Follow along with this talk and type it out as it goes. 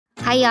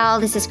Hi, y'all.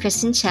 This is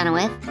Kristen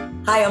Chenoweth.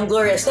 Hi, I'm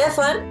Gloria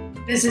Stefan.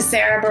 This is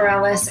Sarah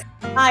Bareilles.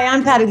 Hi,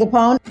 I'm Patty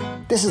Lapone.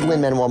 This is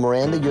Lin-Manuel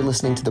Miranda. You're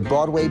listening to the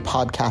Broadway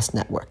Podcast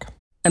Network.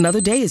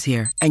 Another day is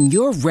here, and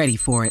you're ready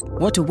for it.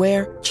 What to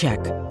wear? Check.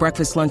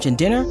 Breakfast, lunch, and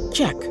dinner?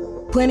 Check.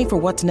 Planning for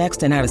what's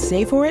next and how to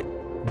save for it?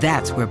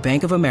 That's where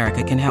Bank of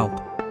America can help.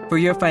 For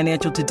your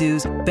financial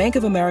to-dos, Bank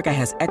of America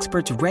has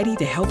experts ready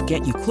to help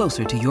get you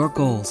closer to your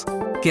goals.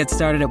 Get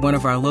started at one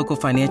of our local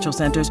financial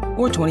centers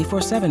or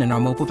 24/7 in our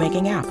mobile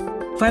banking app.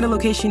 Find a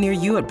location near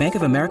you at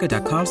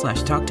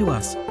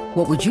bankofamerica.com/talktous.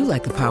 What would you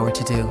like the power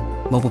to do?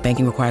 Mobile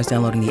banking requires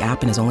downloading the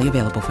app and is only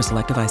available for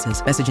select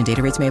devices. Message and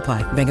data rates may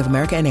apply. Bank of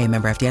America N.A.,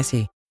 member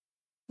FDIC.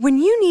 When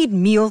you need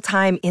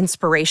mealtime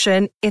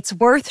inspiration, it's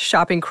worth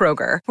shopping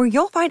Kroger, where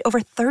you'll find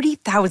over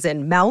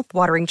 30,000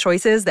 mouth-watering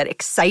choices that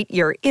excite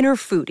your inner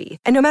foodie.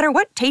 And no matter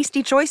what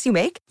tasty choice you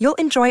make, you'll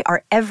enjoy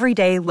our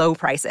everyday low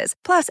prices,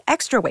 plus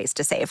extra ways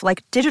to save,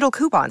 like digital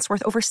coupons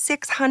worth over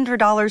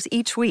 $600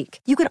 each week.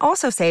 You can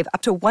also save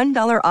up to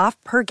 $1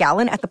 off per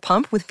gallon at the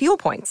pump with fuel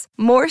points.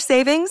 More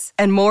savings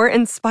and more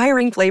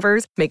inspiring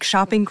flavors make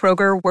shopping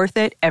Kroger worth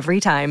it every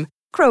time.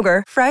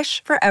 Kroger,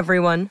 fresh for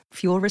everyone.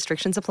 Fuel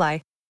restrictions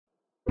apply.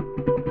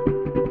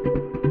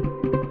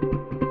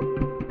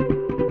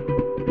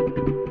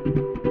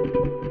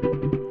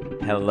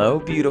 Hello,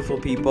 beautiful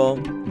people.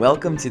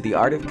 Welcome to The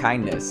Art of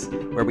Kindness,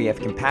 where we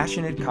have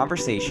compassionate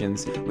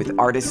conversations with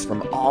artists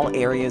from all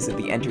areas of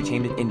the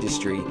entertainment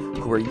industry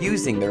who are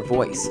using their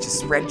voice to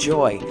spread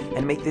joy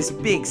and make this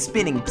big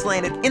spinning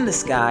planet in the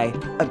sky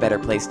a better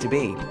place to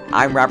be.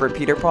 I'm Robert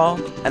Peter Paul,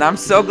 and I'm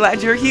so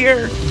glad you're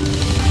here.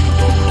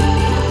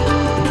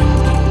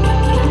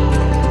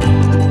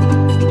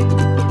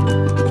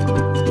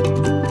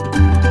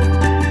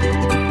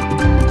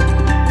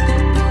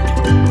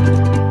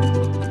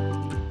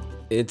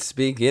 It's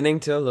beginning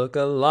to look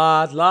a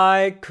lot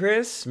like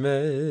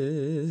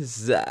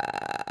Christmas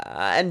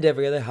and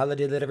every other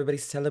holiday that everybody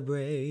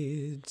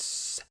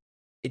celebrates.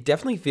 It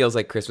definitely feels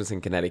like Christmas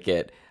in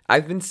Connecticut.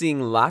 I've been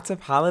seeing lots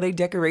of holiday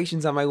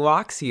decorations on my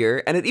walks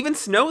here, and it even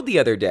snowed the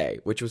other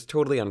day, which was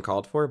totally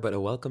uncalled for, but a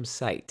welcome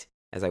sight,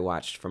 as I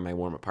watched from my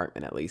warm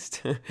apartment at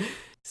least.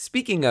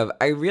 Speaking of,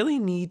 I really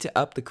need to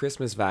up the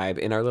Christmas vibe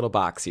in our little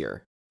box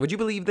here. Would you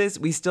believe this?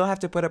 We still have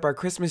to put up our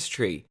Christmas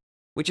tree,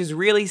 which is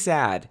really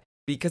sad,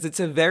 because it's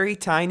a very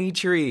tiny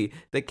tree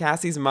that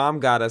Cassie's mom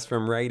got us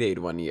from Rite Aid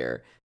one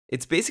year.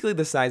 It's basically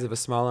the size of a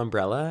small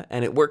umbrella,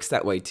 and it works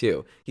that way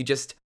too. You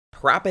just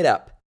prop it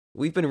up.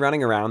 We've been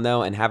running around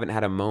though and haven't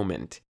had a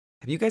moment.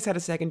 Have you guys had a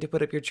second to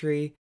put up your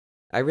tree?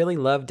 I really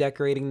love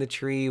decorating the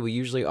tree. We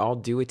usually all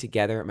do it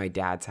together at my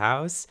dad's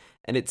house,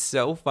 and it's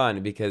so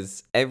fun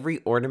because every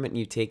ornament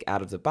you take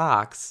out of the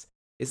box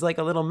is like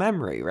a little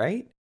memory,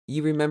 right?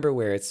 You remember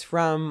where it's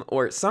from,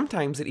 or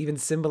sometimes it even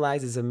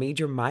symbolizes a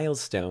major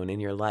milestone in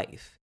your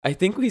life. I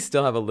think we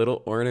still have a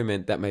little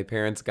ornament that my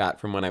parents got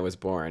from when I was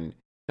born.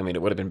 I mean,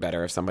 it would have been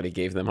better if somebody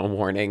gave them a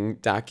warning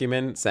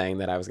document saying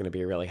that I was going to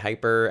be a really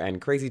hyper and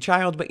crazy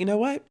child, but you know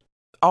what?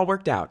 All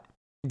worked out.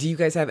 Do you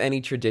guys have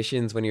any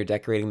traditions when you're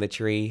decorating the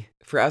tree?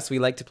 For us, we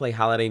like to play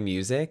holiday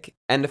music,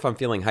 and if I'm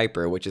feeling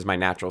hyper, which is my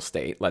natural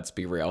state, let's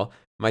be real,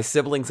 my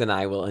siblings and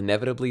I will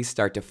inevitably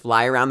start to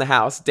fly around the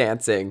house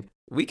dancing.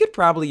 We could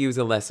probably use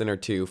a lesson or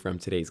two from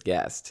today's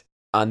guest.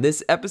 On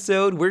this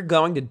episode, we're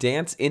going to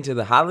dance into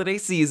the holiday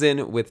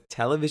season with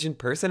television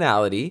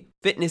personality,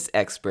 fitness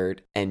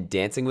expert, and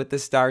Dancing with the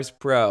Stars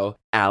pro,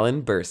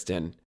 Alan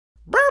Bersten.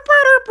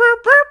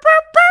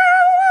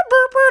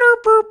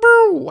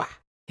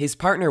 His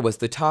partner was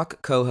the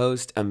talk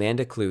co-host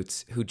Amanda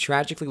Kloots, who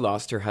tragically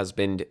lost her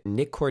husband,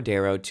 Nick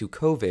Cordero, to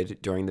COVID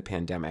during the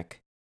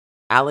pandemic.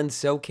 Alan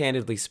so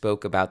candidly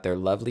spoke about their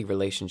lovely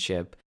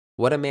relationship,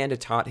 what Amanda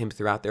taught him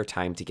throughout their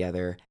time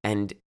together,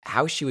 and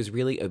how she was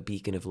really a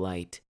beacon of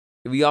light.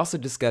 We also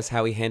discuss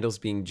how he handles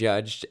being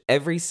judged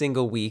every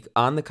single week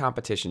on the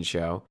competition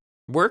show,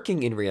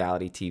 working in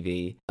reality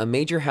TV, a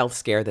major health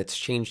scare that's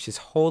changed his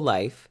whole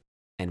life,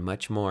 and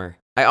much more.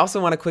 I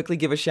also want to quickly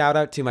give a shout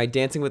out to my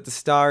Dancing with the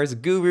Stars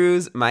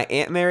gurus, my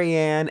Aunt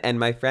Marianne, and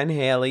my friend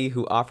Haley,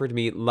 who offered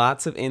me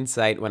lots of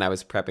insight when I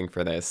was prepping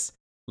for this.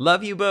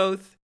 Love you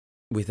both!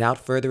 Without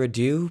further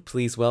ado,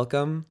 please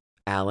welcome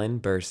Alan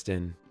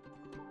Bersten.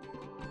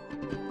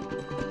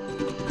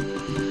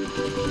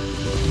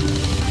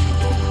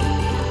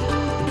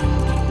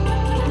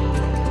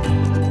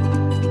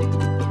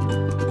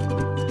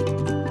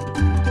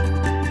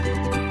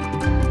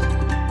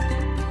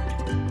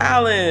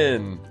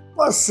 Alan!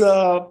 What's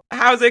up?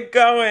 How's it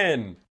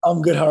going?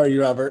 I'm good. How are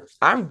you, Robert?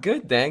 I'm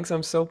good, thanks.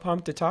 I'm so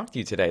pumped to talk to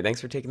you today.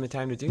 Thanks for taking the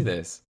time to do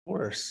this. Of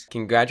course.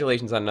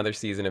 Congratulations on another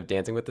season of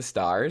Dancing with the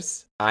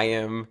Stars. I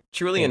am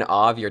truly in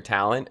awe of your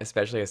talent,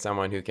 especially as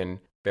someone who can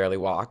barely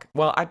walk.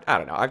 Well, I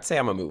don't know. I'd say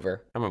I'm a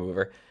mover.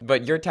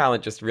 But your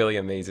talent just really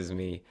amazes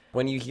me.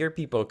 When you hear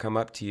people come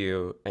up to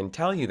you and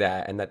tell you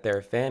that and that they're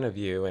a fan of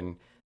you and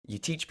you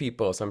teach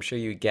people, so I'm sure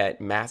you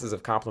get masses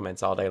of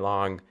compliments all day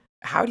long.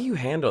 How do you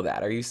handle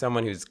that? Are you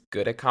someone who's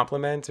good at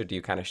compliments or do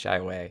you kind of shy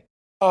away?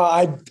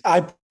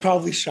 I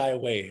probably shy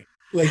away.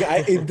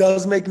 Like it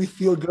does make me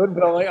feel good,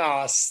 but I'm like,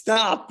 oh,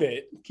 stop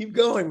it. Keep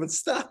going, but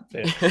stop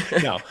it.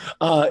 No,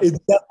 it's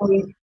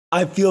definitely,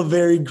 I feel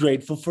very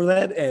grateful for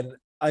that. And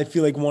I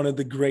feel like one of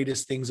the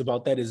greatest things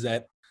about that is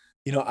that,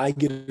 I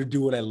get to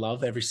do what I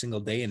love every single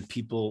day and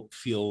people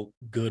feel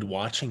good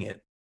watching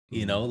it.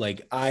 Mhm.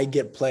 Like I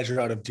get pleasure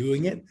out of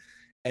doing it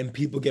and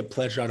people get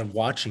pleasure out of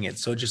watching it.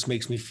 So it just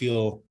makes me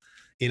feel,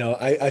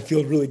 I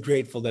feel really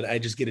grateful that I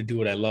just get to do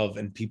what I love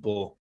and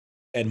people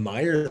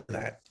admire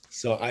that.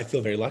 So I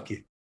feel very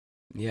lucky.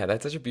 Yeah,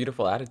 that's such a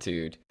beautiful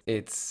attitude.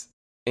 It's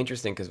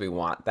interesting because we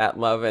want that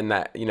love and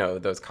that,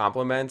 those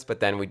compliments, but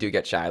then we do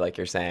get shy, like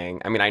you're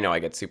saying. I mean, I know I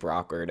get super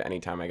awkward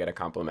anytime I get a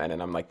compliment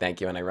and I'm like, thank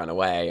you, and I run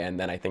away. And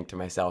then I think to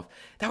myself,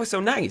 that was so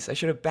nice. I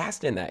should have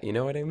basked in that. You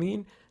know what I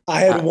mean? Uh,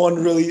 I had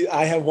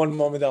one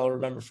moment that I'll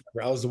remember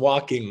forever. I was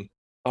walking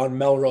on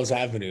Melrose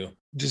Avenue,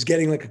 just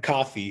getting like a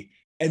coffee,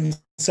 and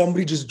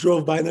somebody just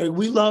drove by and they're like,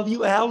 "We love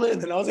you,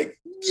 Alan." And I was like,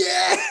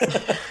 "Yeah."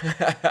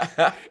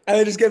 And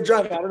I just kept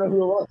driving. I don't know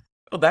who it was.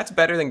 well, that's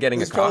better than It getting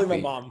a was probably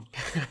my coffee. mom.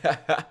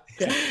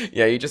 Yeah.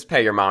 Yeah, you just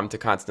pay your mom to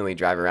constantly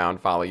drive around,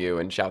 follow you,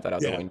 and shout that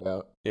out the Yeah,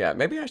 window. Yeah,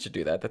 maybe I should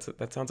do that.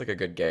 That sounds like a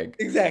good gig.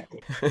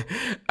 exactly.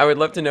 I would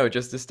love to know,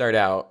 just to start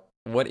out,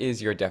 what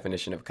is your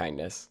definition of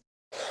kindness?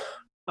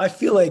 I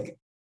feel like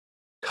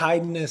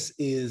kindness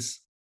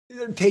is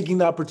taking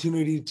the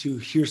opportunity to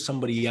hear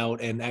somebody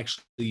out and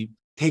actually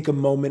take a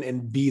moment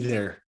and be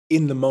there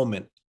in the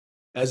moment,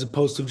 as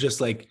opposed to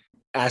just like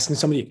asking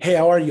somebody, "Hey,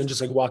 how are you?" and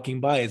just like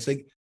walking by. It's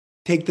like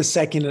take the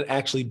second and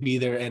actually be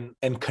there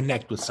and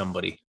connect with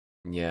somebody.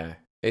 Yeah,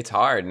 it's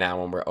hard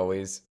now when we're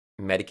always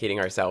medicating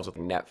ourselves with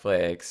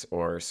Netflix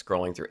or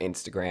scrolling through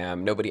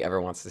Instagram. Nobody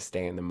ever wants to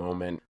stay in the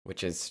moment,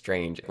 which is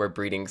strange. We're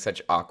breeding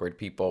such awkward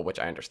people, which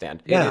I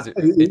understand. Yeah, It's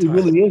it hard.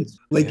 really is.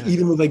 Like Yeah.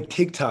 even with like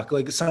TikTok,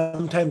 like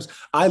sometimes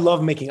I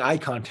love making eye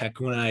contact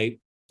when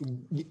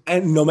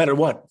and no matter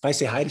what, if I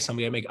say hi to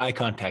somebody, I make eye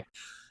contact.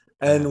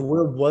 Yeah. And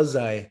where was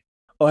I?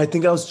 Oh, I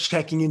think I was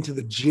checking into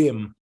the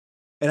gym,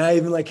 and I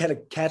even like had to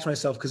catch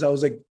myself because I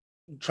was like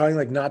trying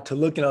like not to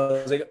look, and I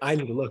was like, I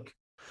need to look.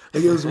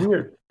 Like it was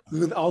weird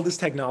with all this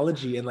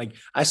technology, and like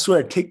I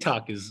swear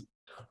TikTok is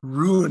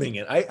ruining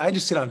it. I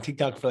just sit on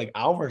TikTok for like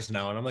hours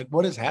now, and I'm like,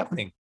 what is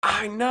happening?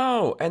 I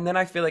know. And then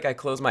I feel like I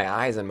close my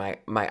eyes and my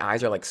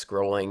eyes are like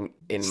scrolling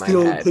in my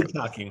Still head.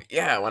 TikToking.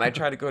 Yeah, when I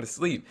try to go to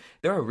sleep.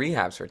 There are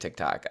rehabs for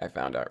TikTok, I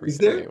found out Is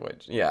recently, there?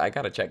 which, yeah, I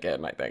gotta check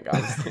in, I think,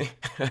 honestly.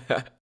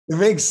 It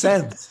makes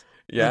sense.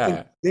 Like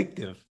it's Yeah.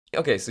 addictive.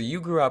 Okay, so you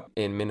grew up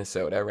in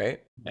Minnesota,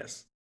 right?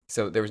 Yes.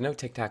 So there was no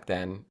TikTok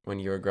then when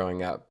you were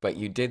growing up, but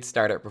you did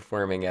start out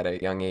performing at a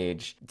young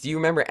age. Do you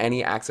remember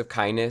any acts of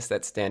kindness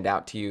that stand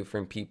out to you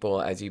from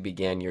people as you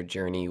began your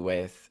journey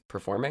with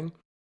performing?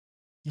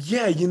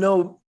 Yeah,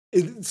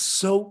 it's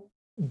so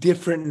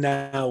different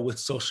now with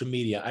social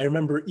media. I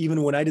remember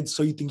even when I did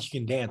So You Think You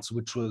Can Dance,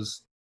 which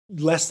was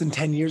less than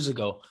 10 years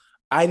ago,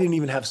 I didn't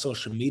even have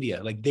social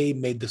media. Like they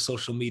made the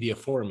social media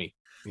for me.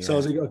 So I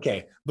was Yeah. like,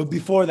 okay. But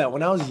before that,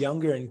 when I was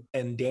younger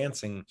and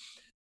dancing,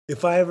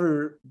 if I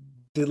ever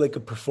did like a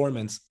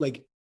performance,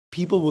 like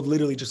people would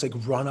literally just like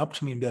run up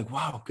to me and be like,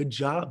 wow, good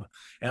job.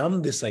 And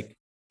I'm this like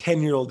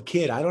 10-year-old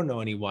kid. I don't know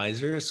any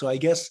wiser. So I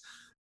guess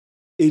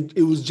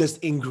it was just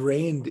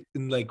ingrained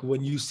in like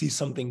when you see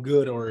something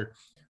good or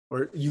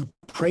you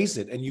praise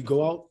it and you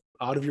go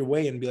out of your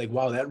way and be like,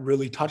 wow, that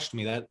really touched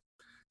me. That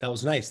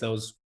was nice. That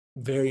was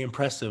very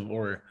impressive,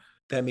 or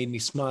that made me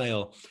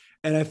smile.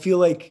 And I feel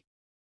like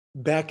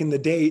back in the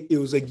day, it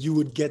was like you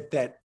would get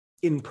that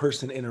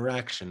in-person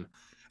interaction.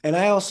 And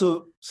I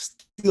also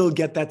still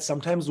get that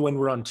sometimes when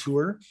we're on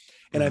tour.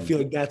 And I Mhm. feel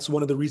like that's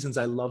one of the reasons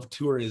I love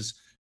tour is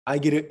I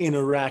get to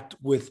interact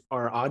with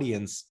our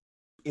audience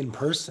in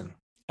person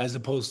as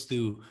opposed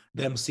to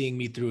them seeing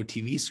me through a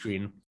TV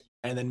screen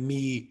and then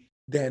me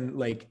then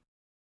like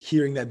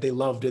hearing that they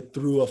loved it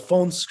through a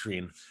phone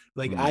screen.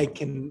 Like I Mm.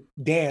 can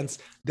dance,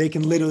 they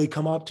can literally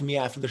come up to me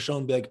after the show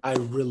and be like, I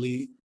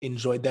really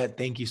enjoyed that.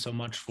 Thank you so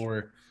much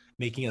for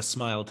making us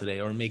smile today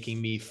or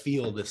making me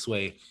feel this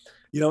way.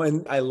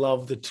 And I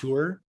love the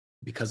tour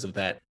because of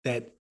that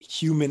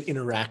human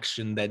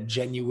interaction, that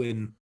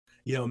genuine,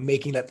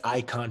 making that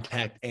eye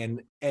contact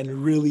and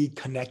really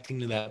connecting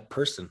to that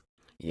person.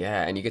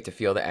 Yeah, and you get to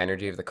feel the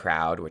energy of the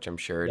crowd, which I'm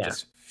sure Yeah.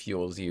 just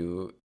fuels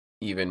you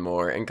even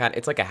more. And kind of,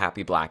 it's like a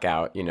happy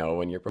blackout,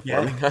 when you're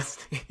Yeah. performing on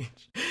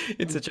stage.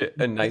 It's such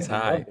a nice I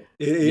love high.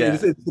 it. Yeah.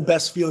 It's the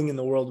best feeling in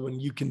the world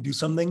when you can do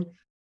something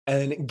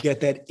and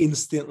get that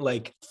instant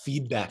like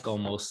feedback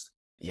almost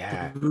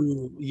Yeah.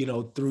 through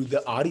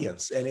the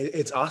audience. And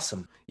it's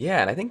awesome.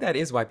 Yeah, and I think that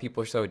is why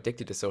people are so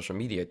addicted to social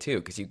media too,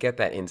 because you get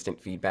that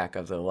instant feedback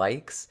of the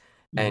likes.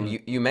 And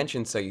Mhm. you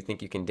mentioned So You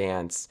Think You Can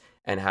Dance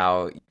and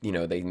how,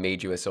 they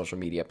made you a social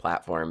media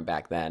platform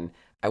back then.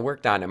 I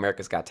worked on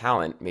America's Got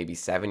Talent maybe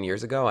 7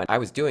 years ago, and I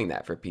was doing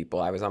that for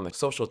people. I was on the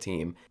social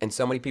team, and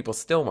so many people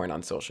still weren't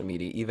on social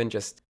media, even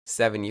just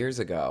 7 years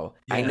ago.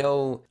 I Yeah.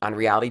 know on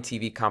reality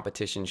TV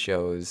competition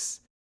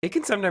shows, it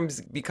can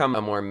sometimes become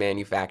a more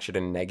manufactured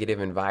and negative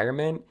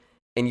environment.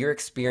 In your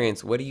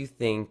experience, what do you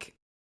think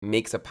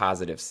makes a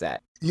positive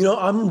set?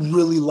 I'm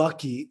really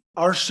lucky.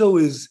 Our show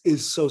is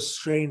so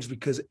strange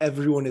because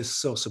everyone is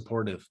so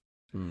supportive.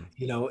 Mm.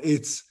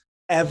 It's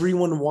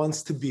everyone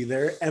wants to be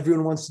there.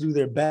 Everyone wants to do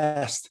their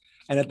best.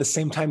 And at the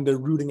same time, they're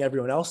rooting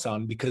everyone else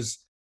on, because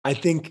I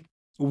think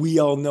we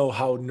all know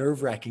how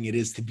nerve-wracking it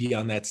is to be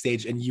on that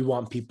stage, and you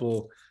want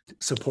people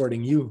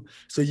supporting you.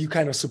 So you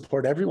kind of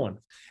support everyone,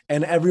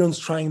 and everyone's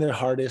trying their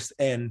hardest.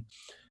 And,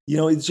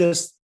 it's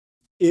just,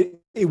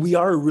 we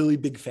are a really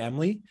big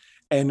family.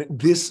 And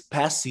this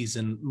past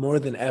season, more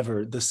than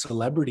ever, the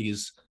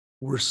celebrities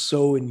were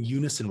so in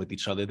unison with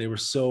each other. They were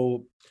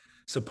so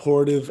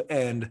supportive,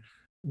 and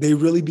they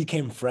really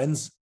became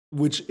friends,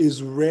 which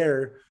is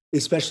rare,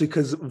 especially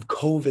because of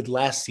COVID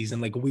last season.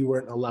 Like, we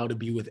weren't allowed to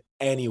be with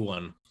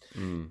anyone.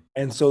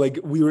 And so, like,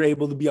 we were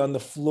able to be on the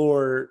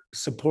floor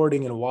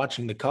supporting and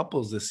watching the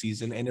couples this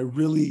season. And it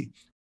really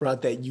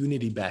brought that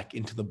unity back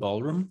into the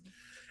ballroom.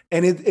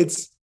 And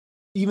it's,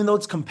 even though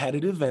it's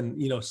competitive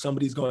and,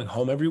 somebody's going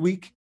home every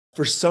week,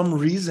 for some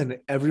reason,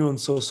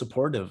 everyone's so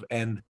supportive.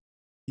 And,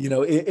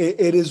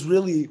 it is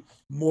really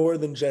more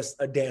than just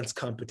a dance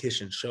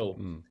competition show.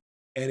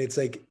 And it's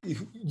like,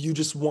 you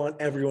just want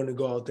everyone to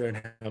go out there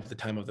and have the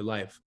time of their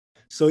life.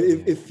 So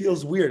it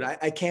feels weird.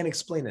 I can't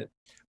explain it.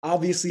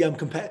 Obviously,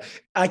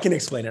 I can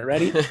explain it.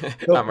 Ready?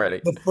 I'm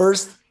ready. The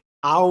first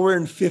hour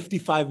and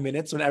 55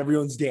 minutes when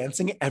everyone's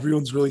dancing,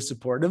 everyone's really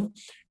supportive.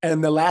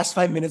 And the last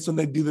 5 minutes when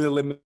they do the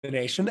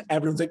elimination,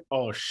 everyone's like,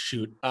 oh,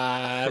 shoot,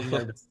 I'm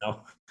nervous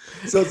now.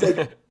 So it's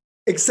like,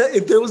 except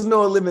if there was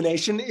no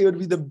elimination, it would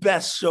be the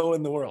best show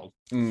in the world.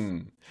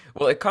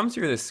 Well, it comes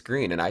through the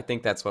screen, and I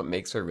think that's what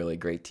makes for really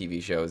great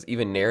TV shows,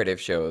 even narrative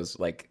shows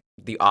like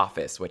The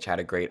Office, which had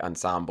a great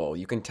ensemble.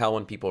 You can tell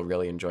when people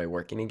really enjoy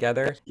working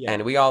together. Yeah.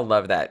 And we all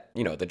love that,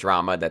 the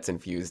drama that's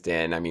infused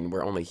in. I mean,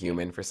 we're only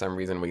human. For some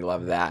reason, we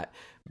love that.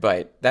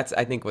 But that's,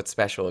 I think, what's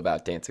special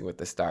about Dancing with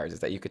the Stars, is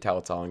that you could tell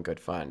it's all in good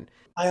fun.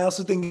 I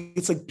also think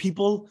it's like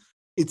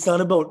it's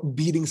not about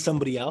beating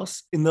somebody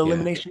else in the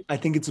elimination. I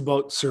think it's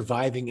about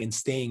surviving and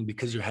staying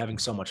because you're having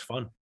so much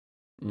fun.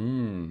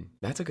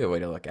 That's a good way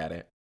to look at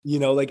it.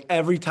 Like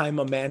every time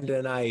Amanda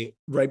and I,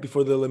 right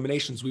before the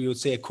eliminations, we would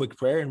say a quick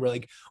prayer, and we're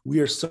like, we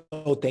are so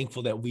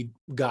thankful that we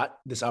got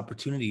this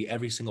opportunity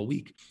every single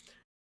week.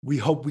 We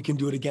hope we can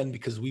do it again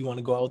because we want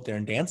to go out there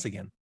and dance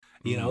again.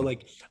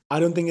 Like, I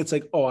don't think it's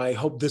like, oh, I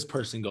hope this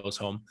person goes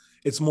home.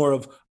 It's more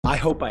of, I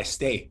hope I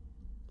stay.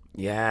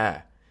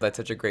 Yeah. That's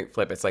such a great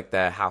flip. It's like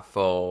the half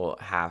full,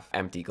 half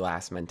empty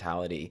glass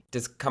mentality.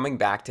 Does coming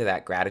back to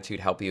that gratitude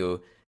help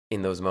you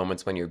in those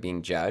moments when you're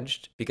being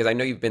judged? Because I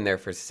know you've been there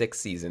for 6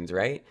 seasons,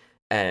 right?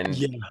 And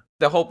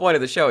the whole point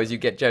of the show is you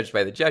get judged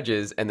by the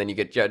judges, and then you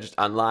get judged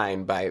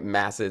online by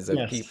masses of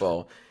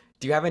people.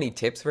 Do you have any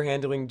tips for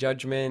handling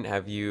judgment?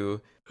 Have you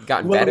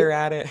gotten better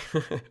at it?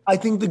 I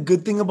think the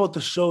good thing about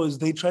the show is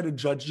they try to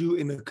judge you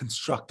in a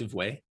constructive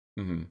way.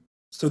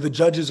 So the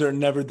judges are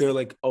never there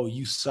like, oh,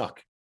 you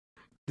suck.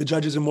 The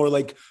judges are more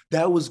like,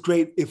 that was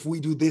great. If we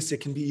do this,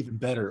 it can be even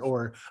better.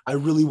 Or I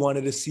really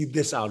wanted to see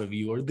this out of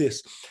you, or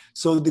this.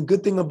 So the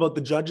good thing about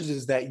the judges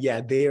is that,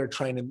 they are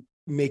trying to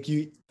make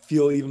you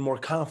feel even more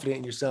confident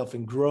in yourself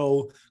and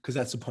grow, because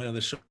that's the point of the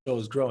show,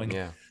 is growing.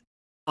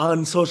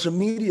 On social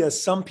media,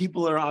 some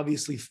people are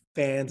obviously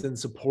fans and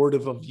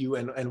supportive of you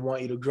and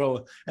want you to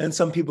grow. And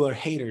some people are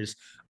haters.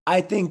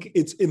 I think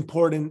it's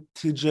important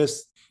to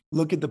just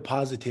look at the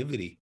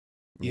positivity,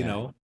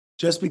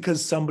 Just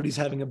because somebody's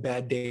having a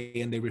bad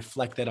day and they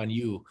reflect that on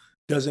you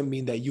doesn't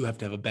mean that you have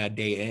to have a bad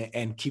day,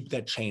 and keep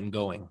that chain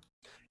going.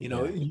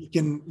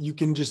 You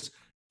can just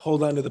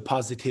hold on to the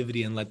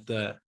positivity and let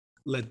the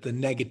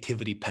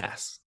negativity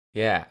pass.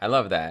 Yeah, I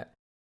love that.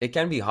 It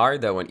can be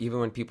hard though, even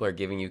when people are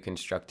giving you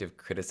constructive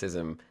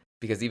criticism,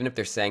 because even if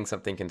they're saying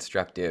something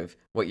constructive,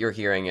 what you're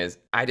hearing is,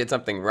 I did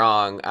something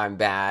wrong, I'm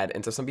bad.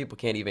 And so some people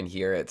can't even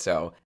hear it.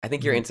 So I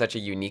think you're in such a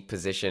unique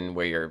position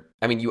where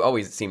you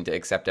always seem to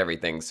accept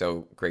everything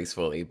so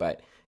gracefully,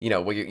 but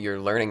where you're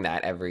learning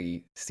that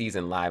every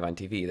season live on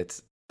TV.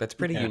 That's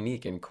pretty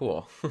unique and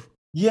cool.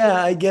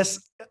 Yeah, I guess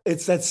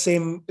it's that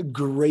same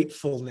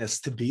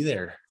gratefulness to be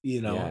there.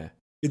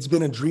 It's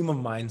been a dream of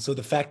mine. So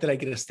the fact that I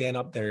get to stand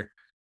up there,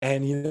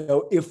 and,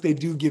 if they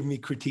do give me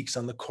critiques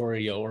on the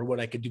choreo or what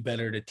I could do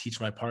better to teach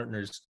my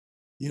partners,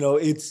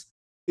 it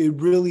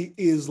really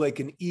is like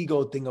an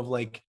ego thing of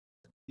like,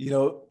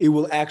 it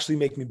will actually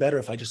make me better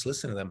if I just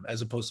listen to them,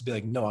 as opposed to be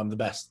like, no, I'm the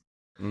best.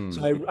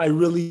 So I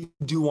really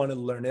do want to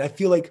learn. And I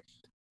feel like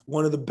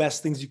one of the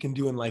best things you can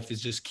do in life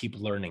is just keep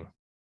learning,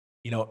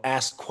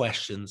 ask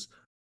questions,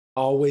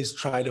 always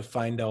try to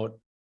find out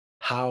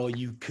how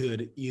you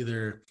could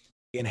either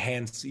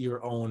enhance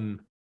your own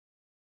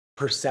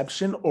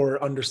perception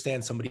or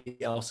understand somebody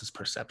else's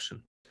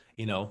perception,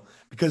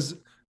 because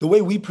the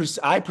way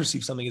I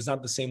perceive something is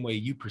not the same way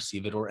you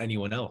perceive it or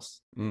anyone else.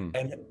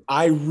 And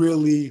I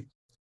really,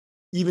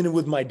 even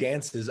with my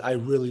dances, I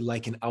really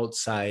like an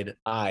outside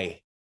eye,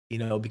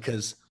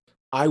 because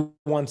I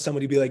want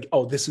somebody to be like,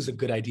 oh, this is a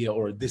good idea,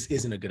 or this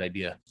isn't a good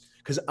idea,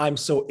 because I'm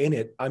so in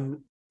it.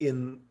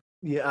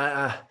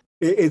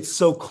 It's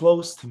so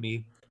close to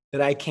me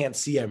that I can't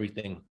see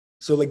everything.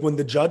 So like when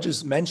the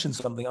judges mention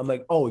something, I'm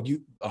like, oh,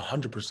 you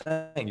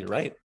 100%, you're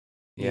right.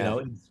 Yeah.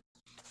 You know,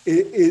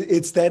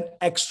 it's that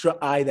extra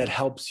eye that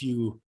helps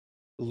you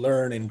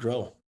learn and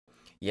grow.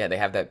 Yeah, they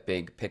have that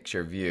big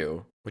picture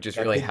view, which is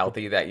That really big-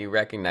 healthy that you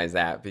recognize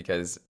that,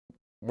 because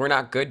we're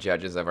not good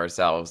judges of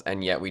ourselves,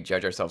 and yet we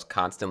judge ourselves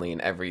constantly in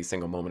every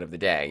single moment of the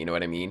day. You know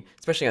what I mean?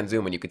 Especially on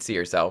Zoom when you could see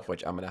yourself,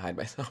 which I'm going to hide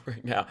myself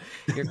right now.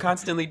 You're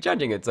constantly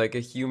judging. It's like a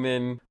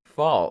human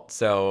fault.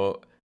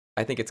 So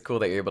I think it's cool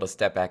that you're able to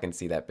step back and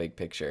see that big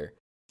picture.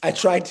 I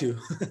try to.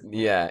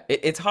 Yeah,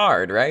 it's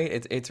hard,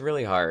 right? It's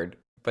really hard,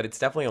 but it's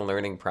definitely a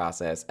learning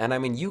process. And I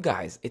mean, you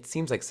guys, it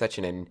seems like such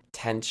an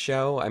intense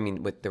show. I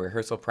mean, with the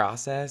rehearsal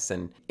process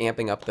and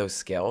amping up those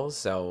skills.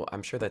 So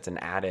I'm sure that's an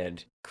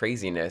added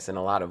craziness in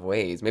a lot of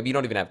ways. Maybe you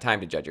don't even have time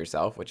to judge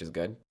yourself, which is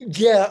good.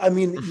 Yeah, I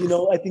mean, you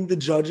know, I think the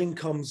judging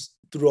comes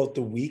throughout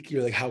the week.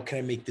 You're like, how can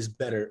I make this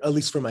better? At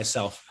least for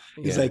myself.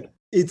 It's Yeah. like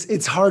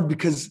it's hard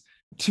because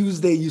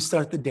Tuesday you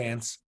start the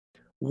dance.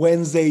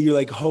 Wednesday you're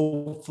like,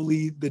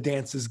 hopefully the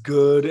dance is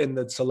good and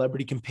the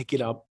celebrity can pick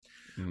it up.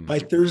 Mm. By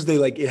Thursday,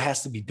 like it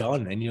has to be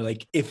done. And you're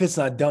like, if it's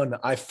not done,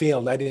 I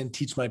failed. I didn't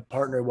teach my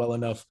partner well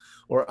enough,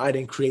 or I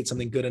didn't create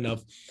something good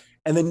enough.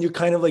 And then you're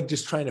kind of like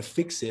just trying to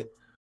fix it.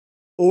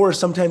 Or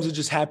sometimes it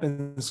just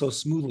happens so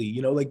smoothly,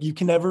 you know, like you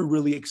can never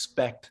really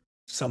expect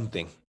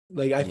something.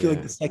 Like I feel like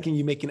Yeah. the second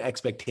you make an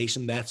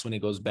expectation, that's when it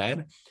goes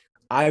bad.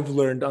 I've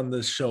learned on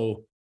this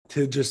show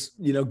to just,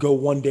 you know, go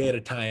one day at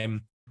a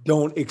time.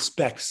 Don't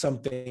expect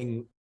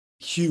something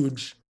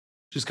huge.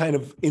 Just kind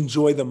of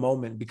enjoy the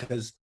moment,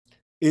 because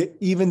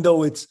even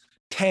though it's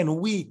 10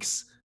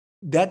 weeks,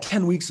 that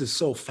 10 weeks is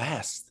so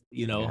fast,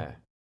 you know? Yeah.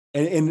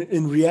 And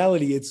in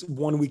reality, it's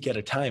 1 week at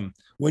a time.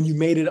 When you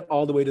made it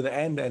all the way to the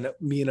end, and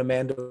me and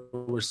Amanda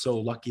were so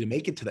lucky to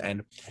make it to the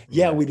end.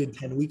 Yeah, we did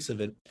 10 weeks of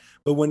it.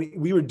 But when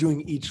we were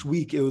doing each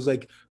week, it was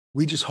like,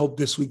 we just hope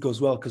this week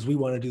goes well because we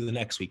want to do the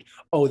next week.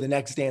 Oh, the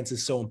next dance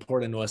is so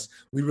important to us.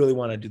 We really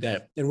want to do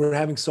that. And we're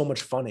having so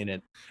much fun in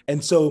it.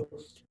 And so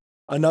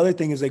another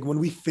thing is like when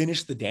we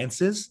finish the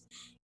dances,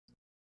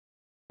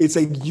 it's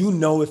like, you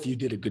know, if you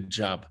did a good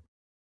job.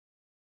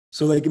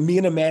 So like me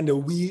and Amanda,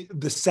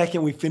 the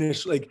second we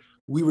finished, like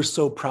we were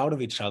so proud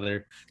of each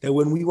other that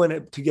when we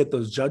went to get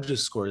those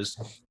judges scores,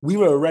 we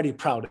were already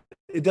proud.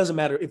 It doesn't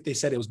matter if they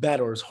said it was bad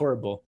or it was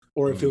horrible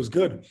or if it was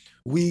good.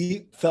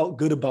 We felt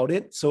good about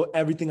it. So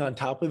everything on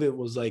top of it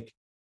was like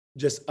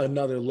just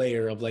another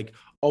layer of like,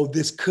 oh,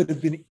 this could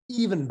have been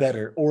even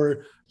better.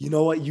 Or you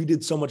know what, you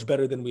did so much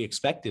better than we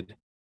expected.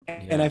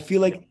 And I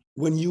feel like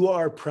when you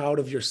are proud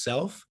of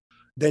yourself,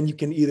 then you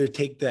can either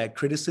take that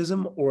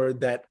criticism or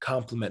that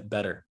compliment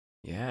better.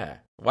 Yeah.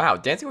 Wow.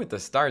 Dancing with the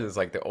Stars is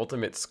like the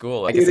ultimate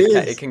school. I It guess is.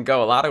 it can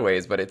go a lot of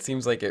ways, but it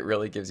seems like it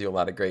really gives you a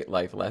lot of great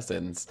life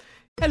lessons.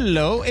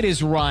 Hello, it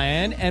is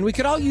Ryan, and we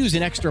could all use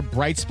an extra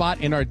bright spot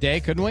in our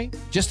day, couldn't we?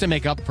 Just to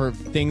make up for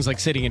things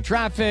like sitting in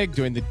traffic,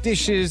 doing the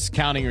dishes,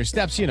 counting your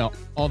steps, you know,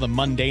 all the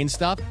mundane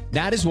stuff.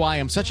 That is why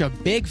I'm such a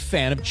big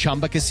fan of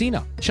Chumba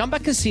Casino. Chumba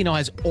Casino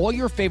has all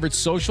your favorite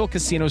social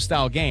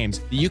casino-style games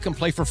that you can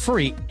play for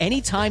free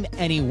anytime,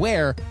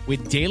 anywhere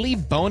with daily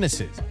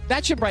bonuses.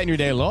 That should brighten your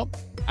day a little.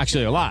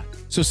 Actually, a lot.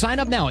 So sign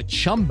up now at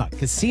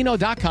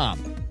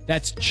ChumbaCasino.com.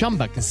 That's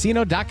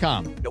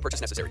ChumbaCasino.com. No purchase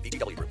necessary.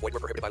 DWTS. Void where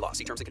prohibited by law.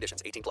 See terms and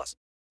conditions. 18+.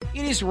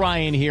 It is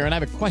Ryan here, and I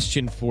have a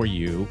question for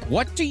you.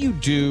 What do you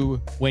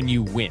do when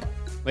you win?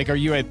 Like, are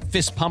you a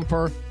fist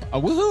pumper, a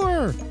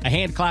woohooer, a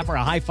hand clapper,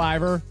 a high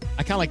fiver?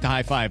 I kind of like the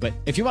high five, but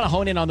if you want to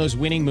hone in on those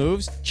winning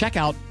moves, check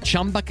out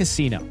Chumba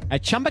Casino.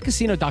 At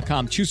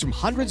ChumbaCasino.com, choose from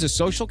hundreds of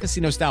social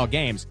casino-style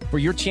games for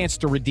your chance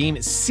to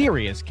redeem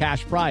serious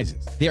cash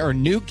prizes. There are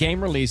new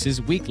game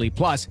releases weekly,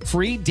 plus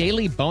free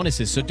daily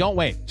bonuses. So don't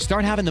wait.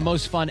 Start having the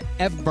most fun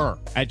ever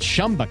at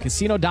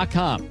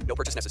ChumbaCasino.com. No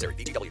purchase necessary.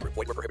 DWTS. Void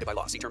where prohibited by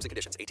law. See terms and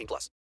conditions.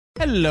 18+.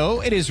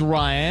 Hello, it is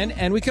Ryan,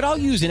 and we could all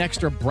use an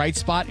extra bright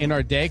spot in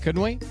our day,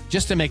 couldn't we?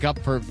 Just to make up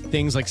for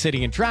things like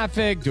sitting in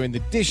traffic, doing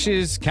the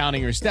dishes,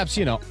 counting your steps,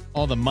 you know,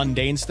 all the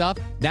mundane stuff.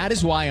 That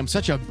is why I'm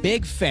such a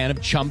big fan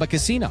of Chumba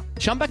Casino.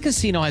 Chumba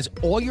Casino has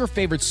all your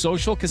favorite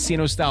social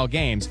casino-style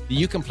games that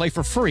you can play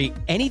for free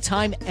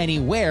anytime,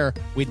 anywhere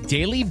with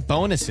daily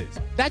bonuses.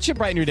 That should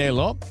brighten your day a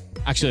little.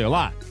 Actually, a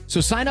lot.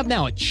 So sign up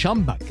now at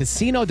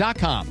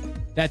ChumbaCasino.com.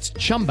 That's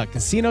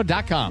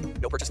ChumbaCasino.com.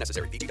 No purchase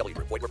necessary. DWTS.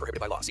 Void where prohibited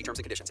by law. See terms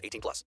and conditions.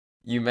 18+.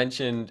 You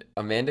mentioned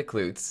Amanda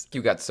Kloots.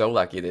 You got so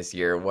lucky this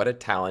year. What a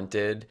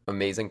talented,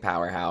 amazing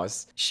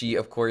powerhouse. She,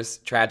 of course,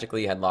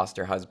 tragically had lost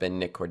her husband,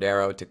 Nick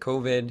Cordero, to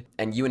COVID.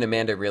 And you and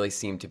Amanda really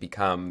seemed to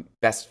become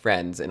best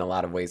friends in a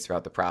lot of ways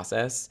throughout the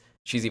process.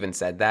 She's even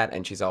said that,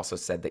 and she's also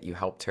said that you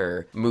helped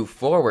her move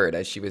forward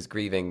as she was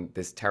grieving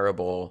this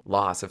terrible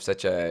loss of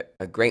such a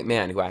great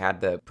man who I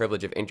had the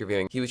privilege of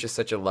interviewing. He was just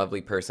such a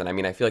lovely person. I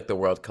mean, I feel like the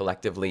world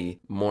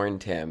collectively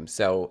mourned him.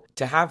 So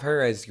to have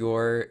her as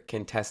your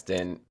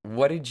contestant,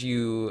 what did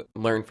you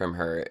learn from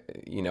her?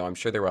 You know, I'm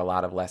sure there were a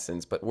lot of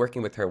lessons, but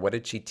working with her, what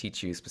did she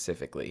teach you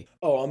specifically?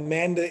 Oh,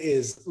 Amanda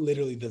is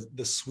literally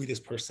the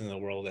sweetest person in the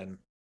world. And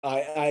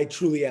I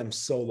truly am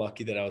so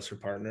lucky that I was her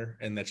partner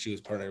and that she was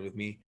partnered with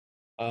me.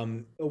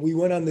 We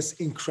went on this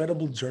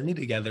incredible journey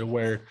together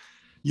where,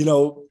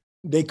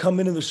 they come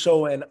into the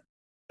show and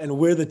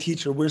we're the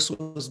teacher. We're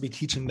supposed to be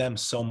teaching them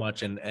so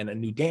much and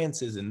new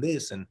dances and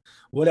this and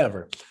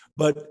whatever.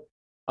 But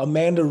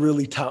Amanda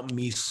really taught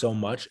me so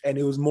much. And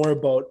it was more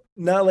about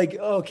not like,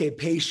 oh, okay,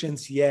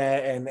 patience, yeah,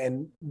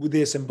 and with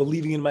this and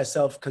believing in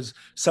myself, because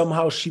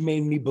somehow she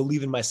made me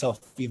believe in myself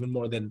even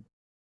more than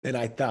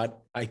I thought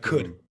I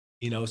could,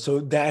 so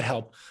that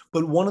helped.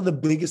 But one of the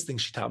biggest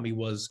things she taught me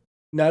was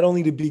not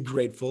only to be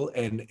grateful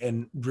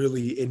and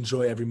really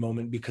enjoy every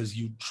moment, because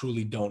you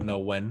truly don't know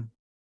when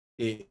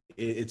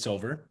it's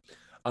over,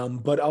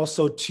 but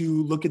also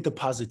to look at the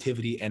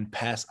positivity and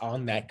pass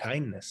on that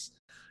kindness.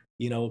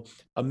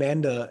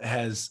 Amanda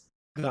has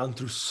gone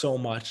through so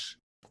much,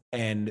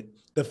 and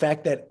the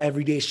fact that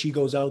every day she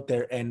goes out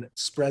there and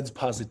spreads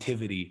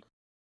positivity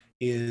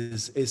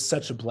is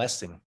such a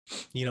blessing.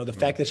 The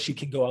fact that she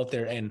can go out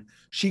there and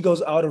she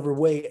goes out of her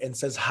way and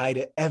says hi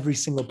to every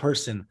single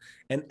person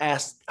and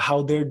asks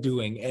how they're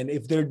doing and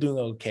if they're doing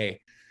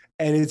okay.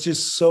 And it's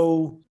just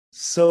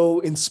so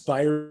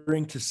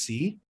inspiring to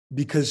see,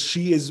 because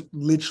she is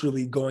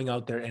literally going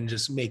out there and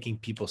just making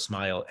people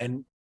smile,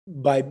 and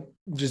by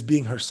just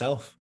being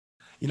herself.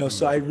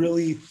 So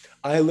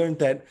I learned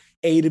that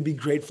to be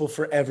grateful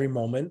for every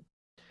moment,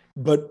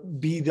 but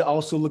B, to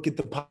also look at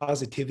the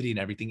positivity and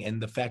everything,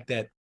 and the fact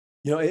that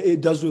it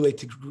does relate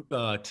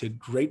to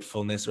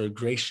gratefulness or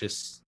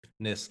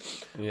graciousness.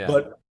 Yeah.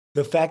 But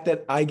the fact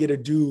that I get to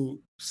do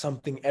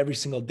something every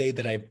single day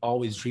that I've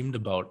always dreamed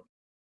about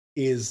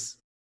is,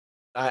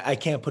 I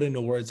can't put into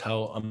words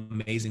how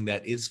amazing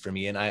that is for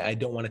me, and I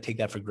don't want to take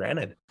that for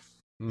granted.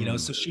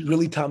 So she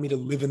really taught me to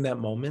live in that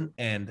moment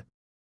and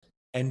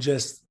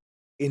just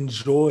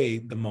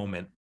enjoy the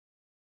moment,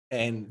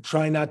 and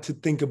try not to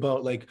think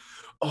about like,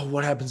 oh,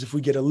 what happens if we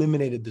get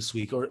eliminated this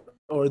week,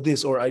 or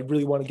this, or I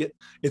really want to get.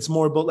 It's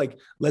more about like,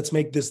 let's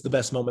make this the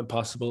best moment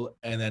possible,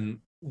 and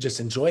then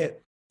just enjoy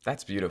it.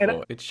 That's beautiful.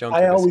 And It's shown I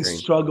through the always screen.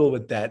 struggle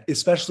with that,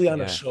 especially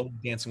on a show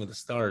Dancing with the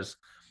Stars,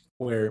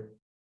 where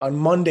on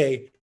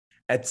Monday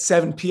at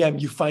 7 p.m.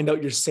 you find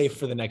out you're safe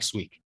for the next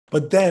week,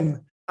 but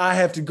then I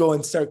have to go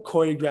and start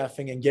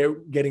choreographing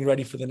and getting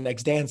ready for the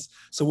next dance.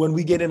 So when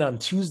we get in on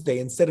Tuesday,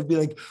 instead of being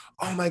like,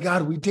 oh my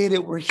God, we did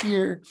it, we're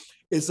here,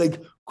 it's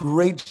like,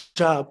 great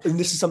job. And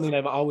this is something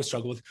I've always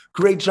struggled with.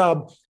 Great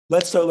job.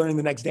 Let's start learning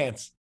the next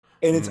dance.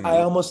 And I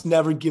almost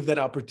never give that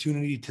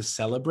opportunity to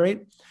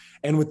celebrate.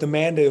 And with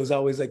Amanda, it was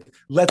always like,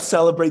 let's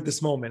celebrate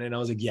this moment. And I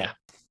was like, yeah.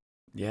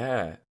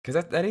 Yeah,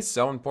 because that is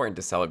so important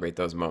to celebrate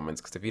those moments.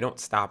 Because if you don't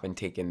stop and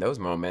take in those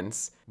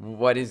moments,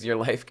 what is your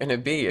life going to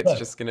be? It's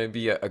just going to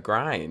be a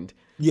grind.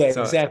 Yeah,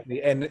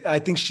 exactly. And I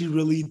think she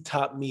really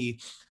taught me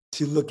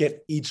to look at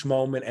each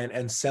moment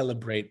and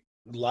celebrate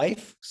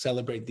life,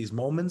 celebrate these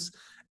moments,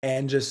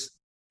 and just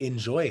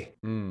enjoy.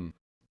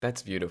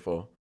 That's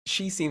beautiful.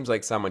 She seems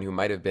like someone who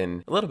might have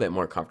been a little bit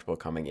more comfortable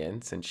coming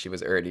in, since she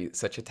was already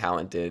such a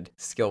talented,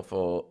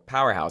 skillful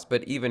powerhouse.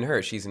 But even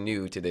her, she's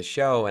new to this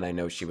show, and I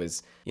know she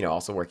was,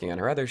 also working on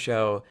her other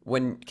show.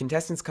 When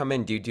contestants come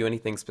in, do you do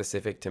anything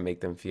specific to make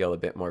them feel a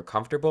bit more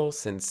comfortable,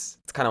 since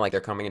it's kind of like they're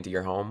coming into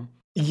your home?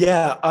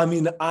 Yeah, I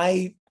mean,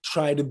 I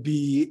try to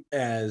be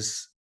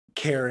as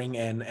caring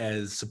and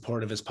as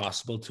supportive as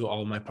possible to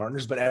all of my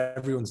partners, but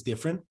everyone's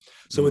different.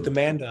 So with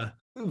Amanda,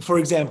 for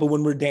example,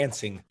 when we're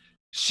dancing,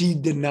 she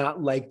did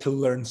not like to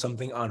learn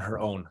something on her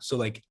own. So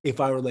like, if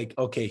I were like,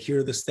 okay, here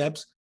are the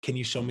steps, can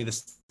you show me the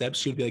steps?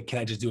 She'd be like, can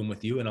I just do them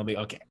with you? And I'll be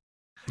okay.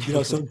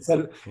 So instead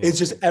of, it's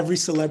just every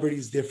celebrity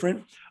is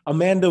different.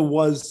 Amanda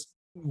was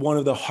one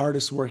of the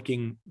hardest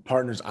working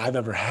partners I've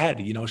ever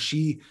had.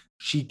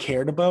 She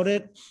cared about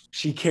it.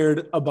 She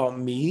cared about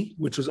me,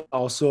 which was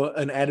also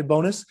an added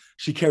bonus.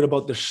 She cared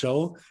about the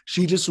show.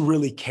 She just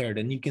really cared.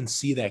 And you can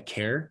see that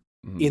care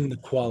in the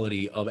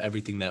quality of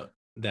everything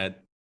that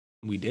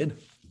we did.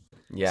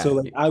 Yeah. So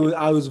like,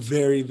 I was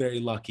very,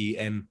 very lucky,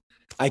 and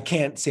I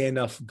can't say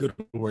enough good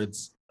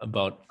words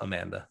about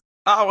Amanda.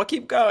 Oh, well,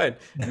 keep going.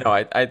 No,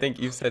 I think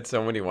you've said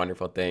so many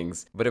wonderful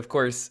things. But of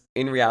course,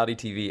 in reality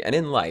TV and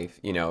in life,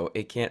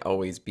 it can't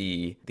always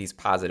be these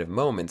positive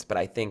moments. But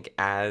I think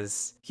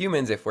as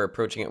humans, if we're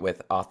approaching it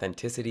with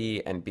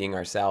authenticity and being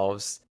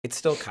ourselves, it's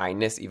still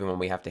kindness, even when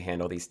we have to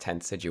handle these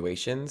tense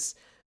situations.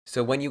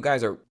 So when you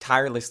guys are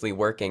tirelessly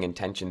working and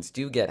tensions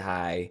do get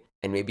high,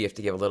 and maybe you have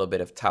to give a little bit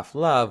of tough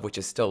love, which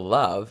is still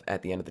love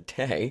at the end of the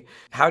day,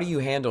 how do you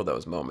handle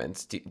those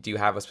moments? Do you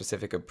have a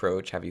specific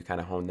approach? Have you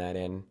kind of honed that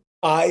in?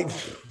 I'm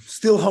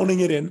still honing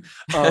it in.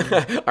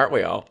 Aren't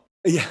we all?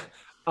 Yeah.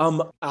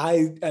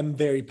 I am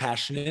very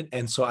passionate.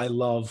 And so I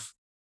love,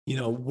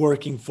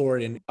 working for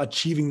it and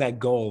achieving that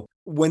goal.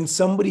 When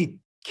somebody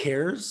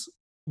cares,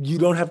 you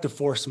don't have to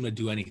force them to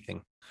do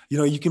anything.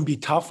 You can be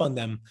tough on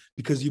them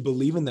because you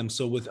believe in them.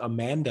 So with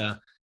Amanda,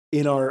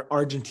 in our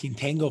Argentine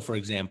tango, for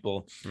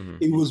example,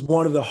 it was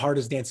one of the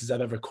hardest dances I've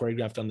ever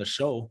choreographed on the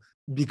show,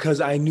 because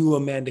I knew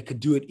Amanda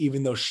could do it,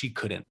 even though she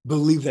couldn't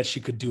believe that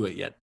she could do it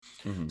yet.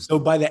 So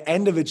by the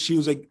end of it, she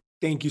was like,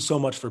 thank you so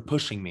much for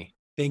pushing me.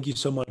 thank you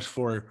so much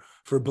for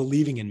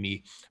believing in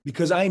me,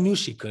 because I knew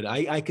she could.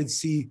 I could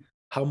see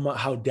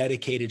how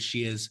dedicated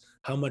she is,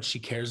 how much she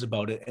cares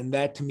about it. And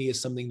that to me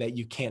is something that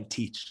you can't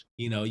teach.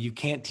 You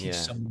can't teach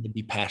Yeah. someone to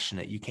be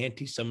passionate. You can't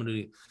teach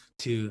someone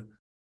to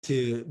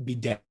be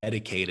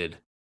dedicated.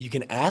 You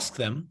can ask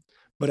them,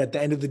 but at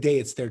the end of the day,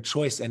 it's their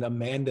choice. And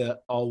Amanda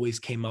always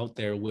came out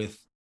there with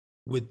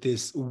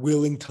this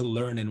willing to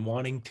learn and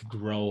wanting to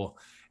grow.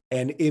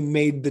 And it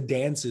made the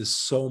dances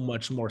so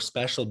much more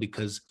special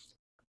because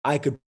I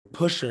could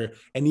push her.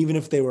 And even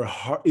if they were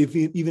hard,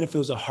 even if it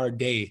was a hard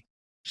day,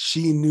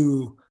 she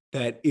knew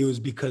that it was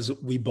because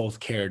we both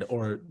cared,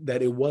 or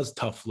that it was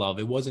tough love.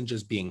 It wasn't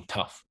just being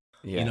tough.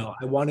 Yeah.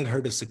 I wanted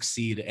her to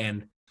succeed,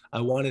 and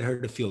I wanted her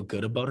to feel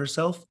good about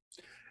herself.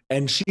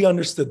 And she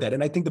understood that.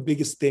 And I think the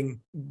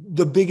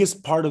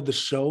biggest part of the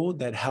show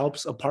that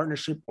helps a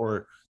partnership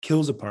or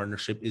kills a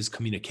partnership is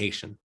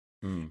communication.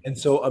 And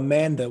so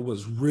Amanda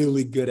was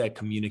really good at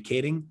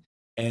communicating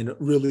and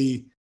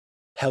really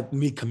helped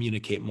me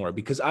communicate more,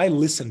 because I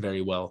listen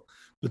very well,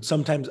 but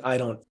sometimes I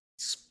don't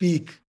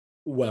speak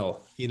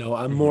well.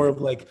 I'm more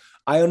of like,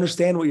 I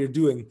understand what you're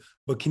doing,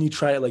 but can you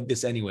try it like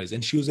this anyways?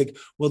 And she was like,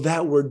 well,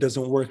 that word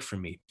doesn't work for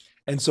me.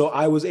 And so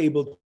I was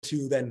able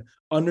to then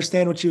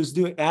understand what she was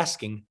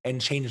asking,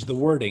 and change the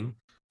wording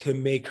to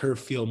make her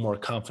feel more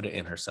confident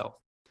in herself.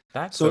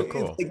 That's So so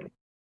cool.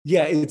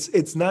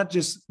 it's not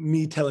just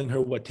me telling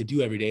her what to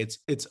do every day.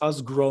 It's us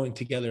growing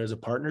together as a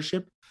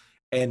partnership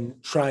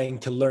and trying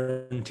to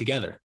learn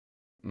together.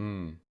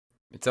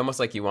 It's almost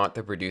like you want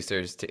the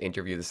producers to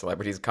interview the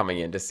celebrities coming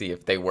in to see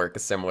if they work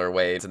similar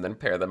ways and then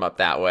pair them up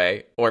that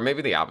way. Or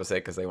maybe the opposite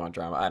because they want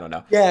drama. I don't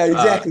know. Yeah,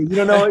 exactly. You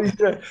don't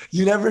know.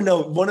 You never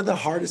know. One of the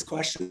hardest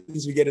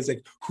questions we get is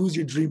like, who's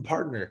your dream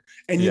partner?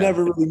 And you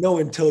never really know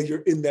until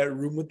you're in that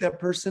room with that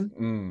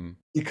person,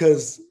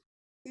 because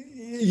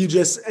you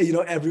just,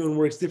 everyone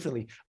works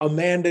differently.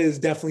 Amanda is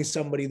definitely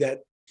somebody that,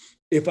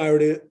 if I were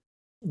to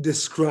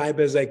describe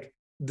as like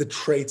the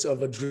traits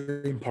of a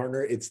dream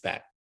partner, it's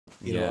that.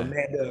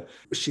 Amanda,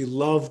 she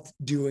loved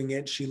doing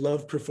it. She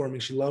loved performing.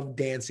 She loved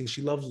dancing.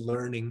 She loved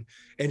learning,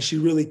 and she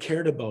really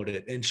cared about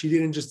it. And she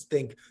didn't just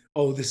think,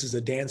 oh, this is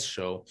a dance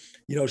show.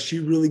 She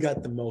really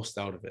got the most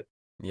out of it.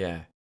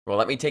 Yeah. Well,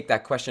 let me take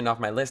that question off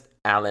my list.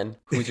 Alan,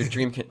 who's your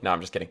dream kid? No, I'm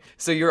just kidding.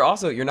 So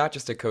you're not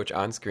just a coach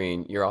on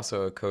screen, you're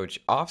also a coach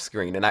off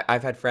screen. And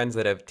I've had friends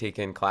that have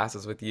taken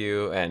classes with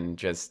you and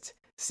just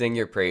sing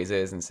your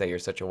praises and say you're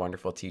such a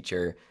wonderful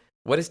teacher.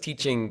 What does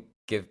teaching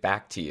give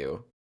back to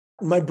you?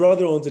 My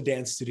brother owns a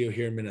dance studio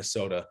here in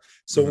Minnesota.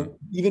 So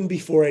even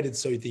before I did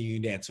So You Think You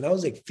Can Dance, when I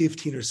was like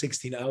 15 or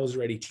 16, I was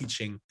already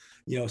teaching,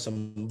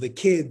 some of the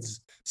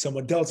kids, some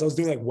adults. I was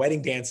doing like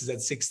wedding dances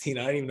at 16.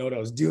 I didn't even know what I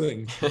was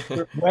doing.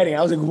 Wedding.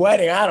 I was like,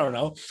 wedding, I don't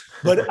know.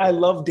 But I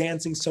love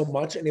dancing so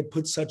much, and it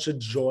puts such a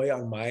joy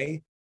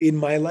in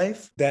my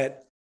life,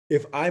 that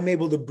if I'm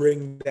able to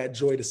bring that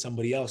joy to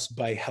somebody else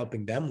by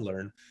helping them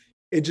learn,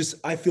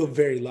 I feel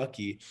very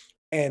lucky.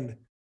 And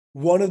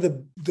one of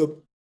the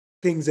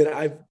things that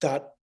I've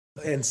thought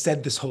and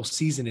said this whole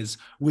season is,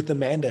 with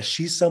Amanda,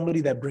 she's somebody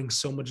that brings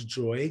so much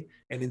joy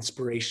and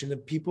inspiration to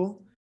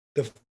people.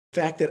 The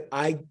fact that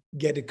I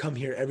get to come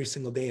here every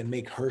single day and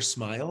make her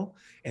smile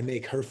and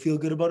make her feel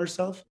good about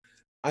herself,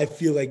 I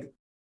feel like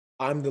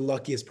I'm the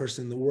luckiest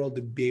person in the world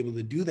to be able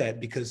to do that,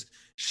 because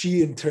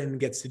she in turn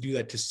gets to do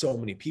that to so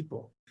many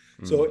people.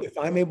 So if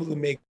I'm able to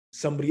make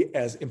somebody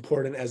as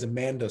important as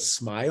Amanda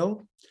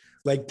smile,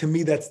 like, to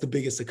me, that's the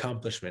biggest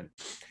accomplishment.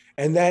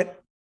 And that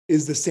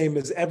is the same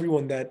as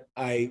everyone that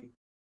I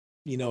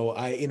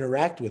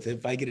interact with.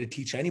 If I get to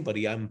teach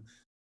anybody, I'm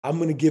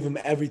going to give them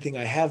everything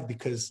I have,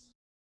 because,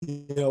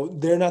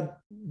 they're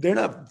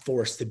not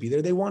forced to be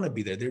there. They want to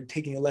be there. They're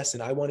taking a lesson.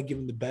 I want to give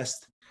them the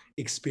best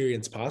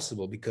experience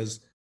possible, because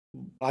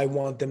I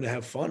want them to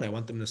have fun. I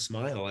want them to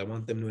smile. I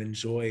want them to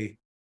enjoy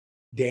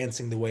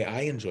dancing the way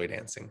I enjoy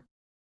dancing.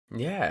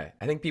 Yeah,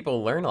 I think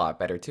people learn a lot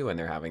better too when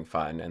they're having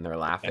fun and they're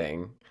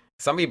laughing.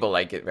 Some people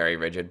like it very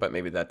rigid, but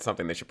maybe that's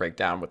something they should break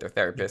down with their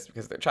therapist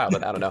because they're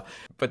childhood. I don't know.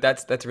 But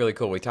that's really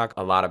cool. We talk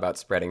a lot about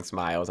spreading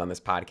smiles on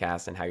this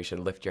podcast and how you should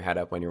lift your head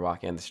up when you're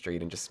walking on the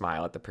street and just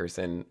smile at the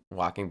person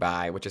walking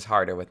by, which is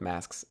harder with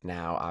masks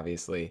now,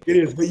 obviously. It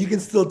is, but you can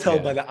still tell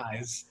by the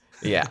eyes.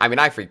 Yeah, I mean,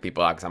 I freak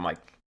people out because I'm like,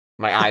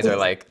 my eyes are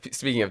like,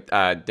 speaking of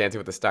Dancing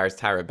with the Stars,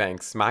 Tyra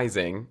Banks,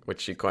 smizing,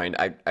 which she coined.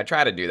 I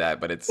try to do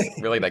that, but it's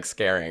really like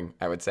scaring,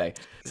 I would say.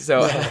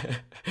 So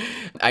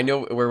I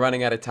know we're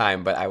running out of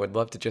time, but I would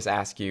love to just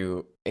ask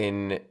you,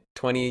 in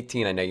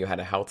 2018, I know you had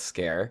a health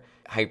scare,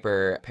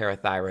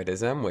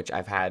 hyperparathyroidism, which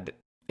I've had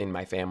in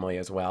my family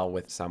as well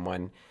with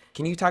someone.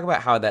 Can you talk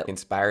about how that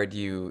inspired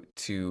you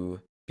to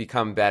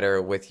become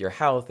better with your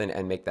health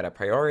and make that a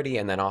priority?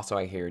 And then also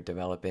I hear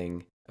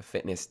developing a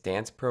fitness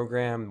dance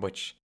program,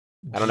 which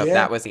I don't know if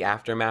that was the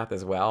aftermath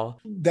as well.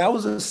 That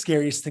was the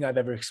scariest thing I've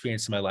ever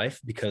experienced in my life,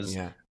 because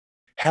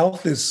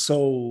health is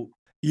so,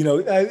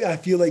 I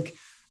feel like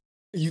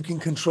you can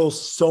control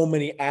so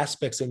many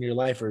aspects in your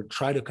life, or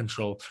try to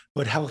control,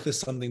 but health is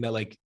something that,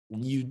 like,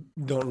 you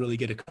don't really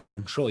get to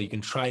control. You can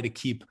try to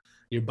keep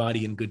your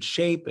body in good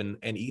shape and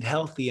eat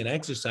healthy and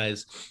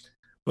exercise.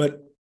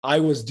 But I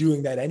was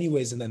doing that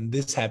anyways. And then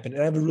this happened.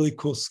 And I have a really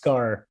cool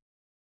scar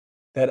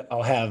that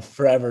I'll have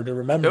forever to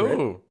remember it.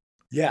 Ooh.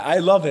 Yeah, I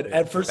love it.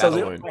 At first I was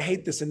like, Battle wound. I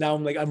hate this. And now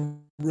I'm like,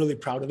 I'm really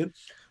proud of it.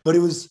 But it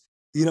was,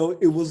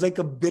 it was like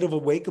a bit of a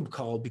wake-up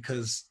call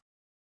because,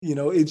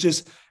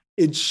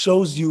 it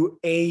shows you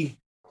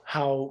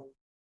how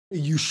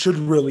you should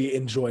really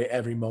enjoy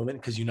every moment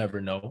because you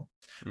never know.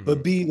 Mm-hmm.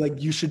 But B,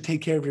 like you should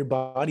take care of your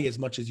body as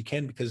much as you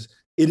can because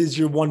it is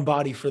your one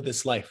body for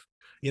this life.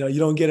 You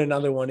don't get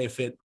another one if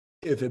it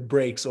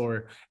breaks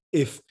or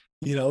if,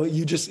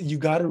 you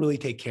got to really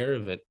take care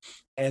of it.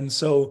 And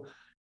so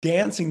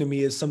dancing to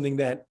me is something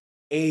that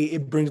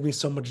it brings me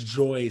so much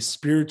joy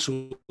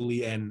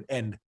spiritually and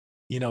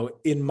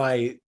in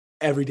my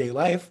everyday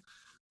life,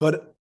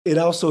 but it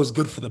also is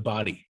good for the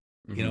body.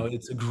 Mm-hmm.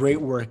 It's a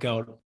great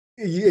workout.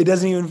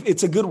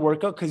 It's a good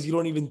workout because you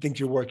don't even think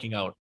you're working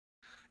out.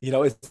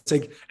 It's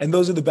like, and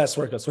those are the best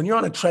workouts. When you're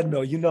on a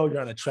treadmill,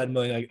 you're on a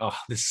treadmill, you're like, oh,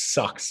 this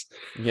sucks.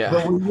 Yeah.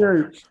 But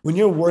when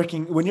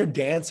you're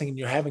dancing and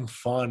you're having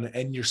fun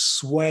and you're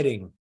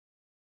sweating,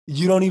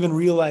 you don't even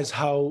realize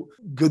how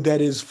good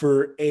that is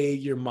for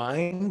your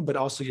mind, but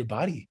also your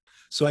body.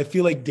 So I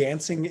feel like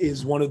dancing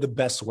is one of the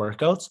best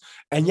workouts.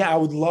 And yeah, I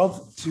would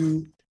love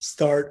to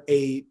start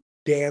a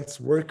dance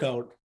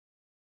workout,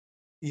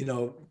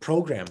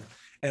 program.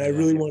 And I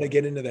really want to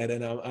get into that.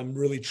 And I'm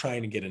really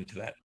trying to get into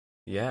that.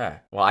 Yeah.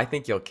 Well, I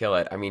think you'll kill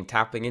it. I mean,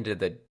 tapping into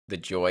the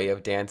joy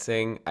of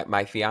dancing.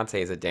 My fiance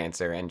is a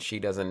dancer and she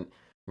doesn't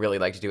really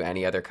like to do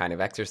any other kind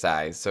of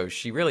exercise. So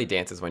she really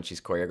dances when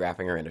she's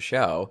choreographing or in a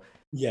show.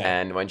 Yeah.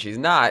 And when she's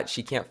not,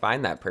 she can't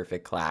find that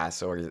perfect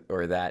class or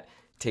that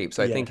tape.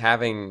 So I think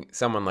having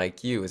someone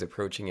like you is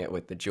approaching it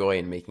with the joy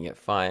and making it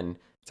fun.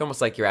 It's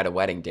almost like you're at a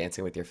wedding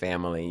dancing with your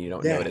family. You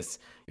don't notice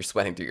you're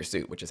sweating through your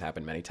suit, which has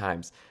happened many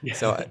times. Yeah.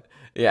 So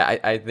yeah,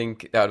 I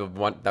think that'd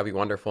be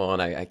wonderful.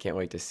 And I can't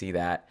wait to see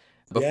that.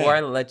 Before I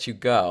let you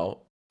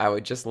go, I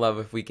would just love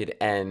if we could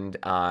end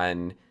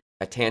on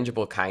a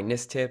tangible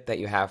kindness tip that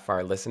you have for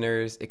our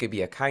listeners. It could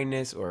be a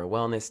kindness or a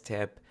wellness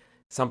tip.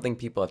 Something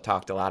people have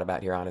talked a lot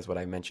about here on is what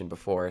I mentioned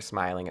before,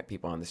 smiling at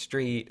people on the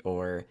street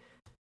or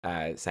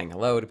saying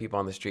hello to people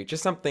on the street.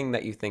 Just something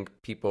that you think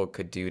people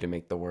could do to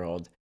make the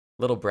world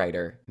a little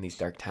brighter in these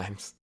dark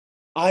times.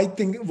 I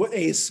think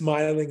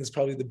smiling is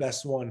probably the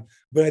best one.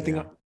 But I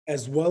think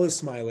as well as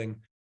smiling,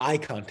 eye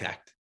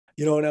contact.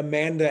 And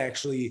Amanda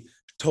actually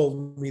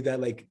told me that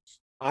like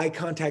eye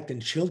contact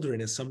in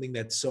children is something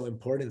that's so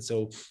important.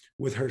 So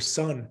with her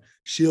son,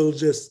 she'll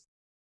just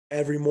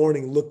every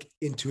morning look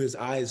into his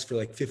eyes for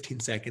like 15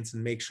 seconds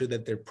and make sure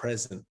that they're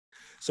present.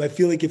 So I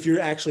feel like if you're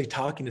actually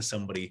talking to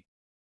somebody,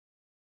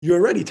 you're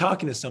already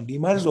talking to somebody,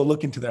 you might as well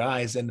look into their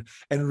eyes and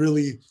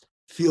really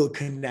feel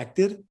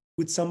connected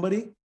with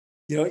somebody.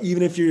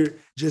 Even if you're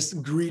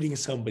just greeting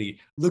somebody,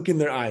 look in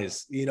their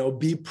eyes,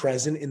 be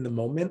present in the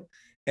moment.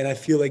 And I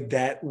feel like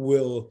that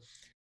will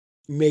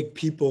make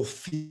people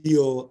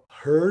feel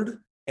heard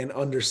and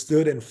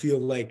understood and feel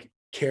like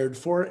cared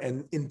for.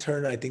 And in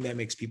turn, I think that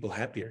makes people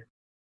happier.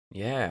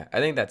 Yeah, I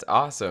think that's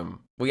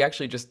awesome. We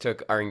actually just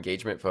took our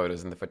engagement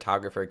photos and the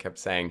photographer kept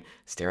saying,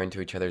 stare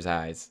into each other's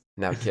eyes,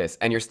 now kiss.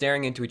 And you're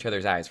staring into each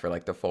other's eyes for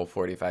like the full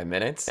 45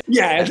 minutes.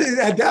 Yeah,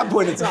 at that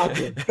point, it's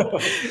awkward.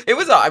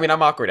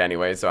 I'm awkward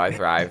anyway, so I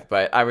thrive.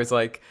 But I was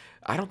like,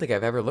 I don't think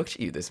I've ever looked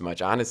at you this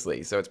much,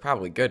 honestly. So it's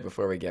probably good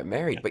before we get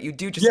married. But you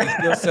do just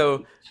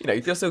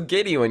you feel so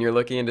giddy when you're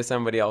looking into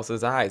somebody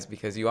else's eyes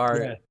because you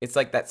are, it's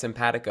like that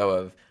simpatico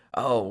of,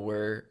 oh,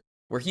 we're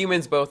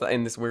humans both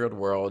in this weird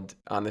world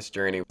on this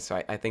journey.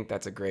 So I think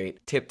that's a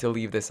great tip to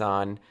leave this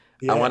on.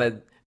 Yeah. I want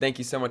to thank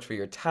you so much for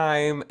your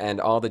time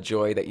and all the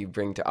joy that you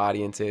bring to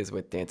audiences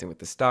with Dancing with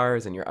the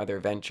Stars and your other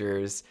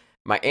ventures.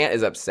 My aunt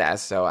is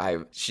obsessed,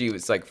 so she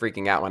was like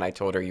freaking out when I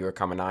told her you were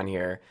coming on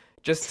here.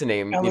 Just to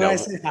name, I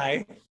say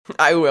hi.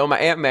 I will. My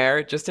Aunt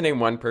Mare, just to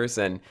name one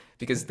person,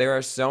 because there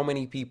are so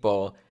many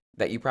people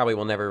that you probably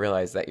will never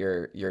realize that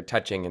you're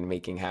touching and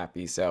making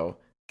happy. So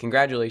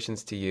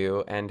congratulations to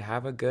you and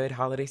have a good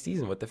holiday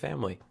season with the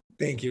family.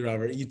 Thank you,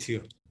 Robert. You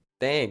too.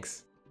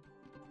 Thanks.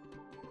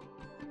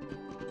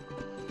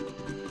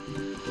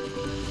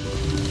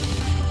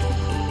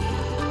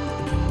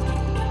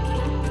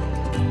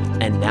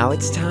 And now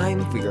it's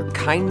time for your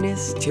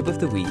kindness tip of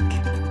the week.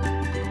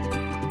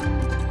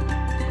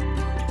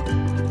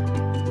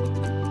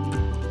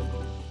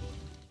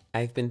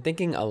 I've been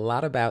thinking a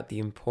lot about the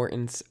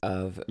importance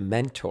of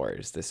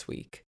mentors this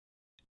week.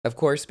 Of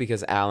course,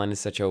 because Alan is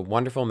such a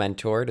wonderful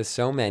mentor to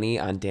so many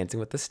on Dancing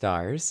with the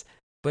Stars,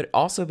 but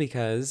also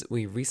because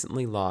we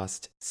recently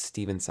lost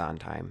Stephen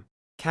Sondheim.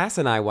 Cass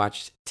and I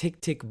watched Tick,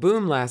 Tick,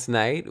 Boom last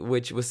night,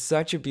 which was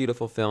such a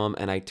beautiful film,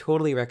 and I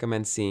totally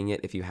recommend seeing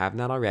it if you have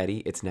not already.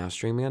 It's now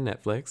streaming on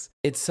Netflix.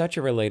 It's such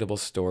a relatable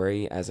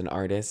story as an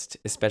artist,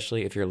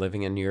 especially if you're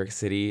living in New York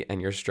City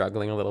and you're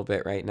struggling a little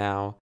bit right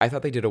now. I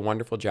thought they did a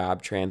wonderful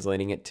job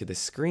translating it to the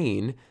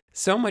screen,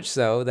 so much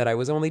so that I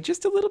was only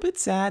just a little bit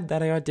sad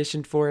that I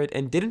auditioned for it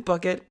and didn't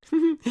book it.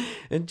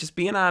 And just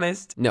being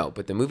honest. No,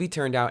 but the movie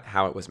turned out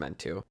how it was meant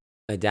to.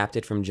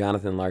 Adapted from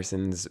Jonathan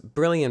Larson's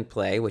brilliant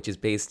play, which is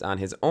based on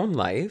his own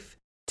life.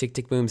 Tick,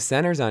 Tick, Boom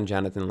centers on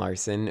Jonathan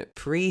Larson,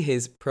 pre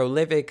his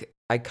prolific,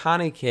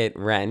 iconic hit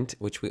Rent,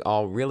 which we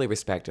all really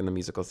respect in the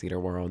musical theater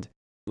world.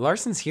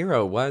 Larson's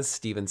hero was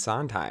Stephen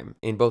Sondheim,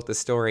 in both the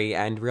story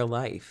and real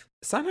life.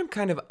 Sondheim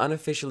kind of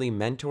unofficially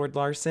mentored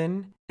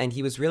Larson, and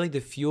he was really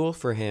the fuel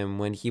for him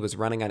when he was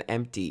running on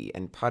empty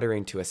and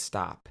puttering to a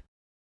stop.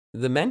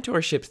 The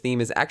mentorship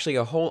theme is actually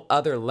a whole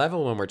other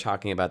level when we're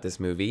talking about this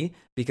movie,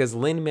 because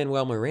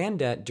Lin-Manuel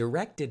Miranda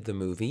directed the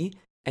movie,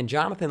 and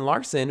Jonathan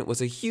Larson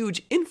was a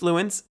huge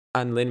influence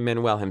on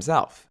Lin-Manuel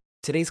himself.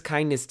 Today's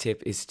kindness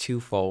tip is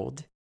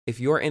twofold. If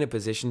you're in a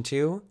position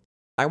to,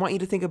 I want you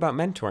to think about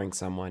mentoring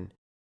someone.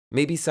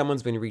 Maybe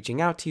someone's been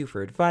reaching out to you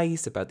for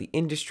advice about the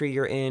industry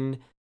you're in,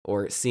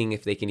 or seeing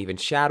if they can even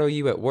shadow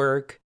you at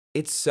work.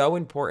 It's so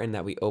important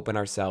that we open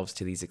ourselves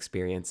to these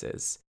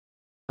experiences.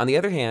 On the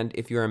other hand,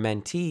 if you're a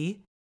mentee,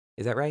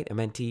 is that right? A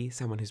mentee,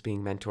 someone who's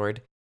being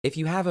mentored. If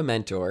you have a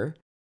mentor,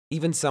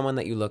 even someone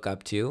that you look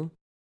up to,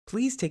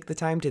 please take the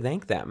time to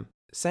thank them.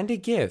 Send a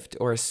gift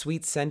or a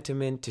sweet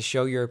sentiment to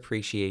show your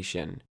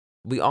appreciation.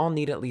 We all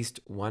need at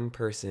least one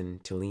person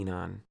to lean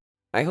on.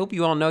 I hope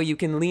you all know you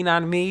can lean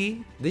on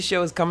me. This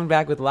show is coming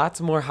back with lots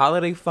more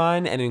holiday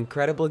fun and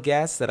incredible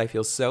guests that I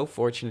feel so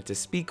fortunate to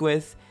speak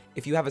with.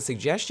 If you have a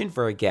suggestion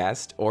for a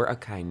guest or a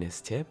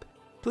kindness tip,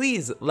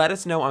 please let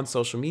us know on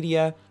social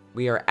media.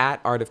 We are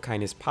at Art of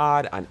Kindness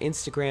Pod on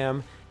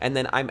Instagram, and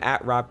then I'm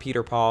at Rob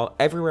Peter Paul.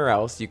 Everywhere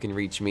else you can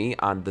reach me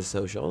on the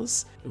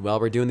socials. While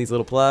we're doing these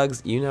little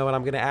plugs, you know what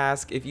I'm gonna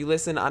ask. If you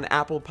listen on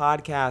Apple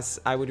Podcasts,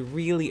 I would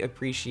really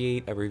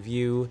appreciate a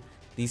review.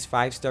 These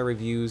 5-star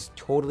reviews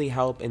totally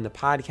help in the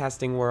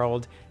podcasting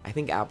world. I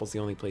think Apple's the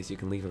only place you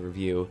can leave a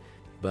review,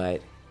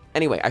 but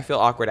anyway, I feel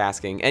awkward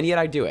asking, and yet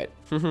I do it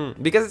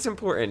because it's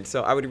important.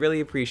 So I would really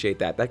appreciate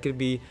that. That could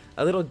be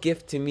a little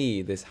gift to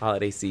me this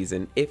holiday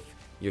season if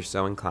you're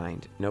so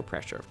inclined. No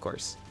pressure, of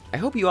course. I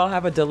hope you all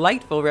have a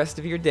delightful rest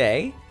of your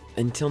day.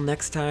 Until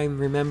next time,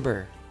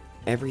 remember,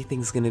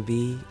 everything's gonna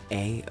be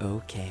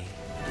A-okay.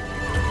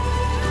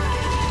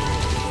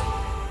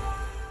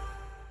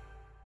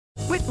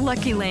 With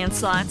Lucky Land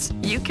Slots,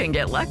 you can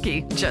get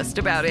lucky just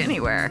about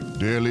anywhere.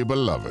 Dearly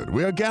beloved,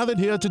 we are gathered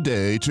here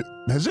today to...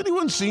 Has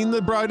anyone seen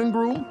the bride and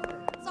groom?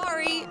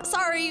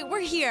 Sorry,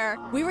 we're here.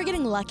 We were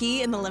getting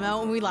lucky in the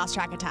limo and we lost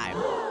track of time.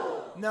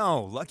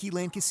 No, Lucky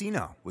Land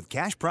Casino, with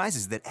cash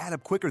prizes that add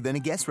up quicker than a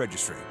guest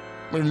registry.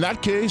 In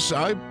that case,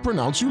 I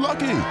pronounce you lucky.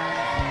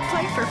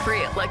 Play for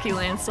free at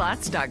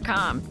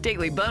LuckyLandSlots.com.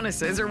 Daily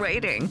bonuses are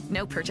waiting.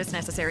 No purchase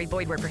necessary.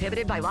 Void where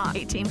prohibited by law.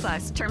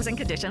 18+. Terms and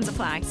conditions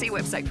apply. See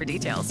website for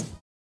details.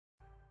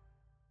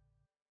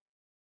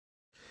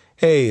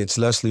 Hey, it's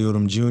Leslie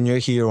Odom Jr.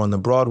 here on the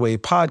Broadway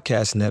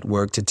Podcast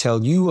Network to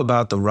tell you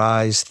about the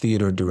Rise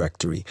Theater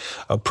Directory,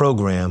 a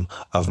program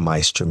of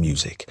Maestro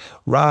Music.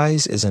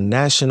 Rise is a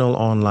national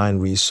online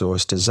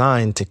resource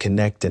designed to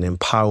connect and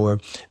empower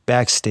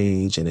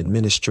backstage and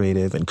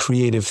administrative and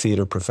creative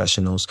theater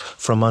professionals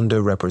from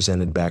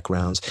underrepresented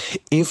backgrounds.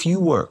 If you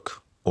work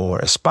or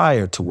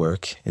aspire to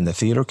work in the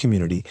theater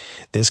community,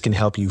 this can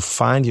help you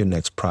find your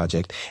next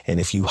project. And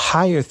if you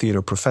hire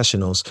theater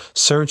professionals,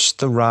 search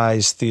the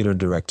Rise Theater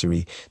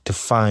Directory to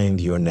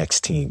find your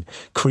next team.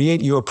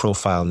 Create your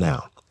profile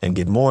now and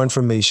get more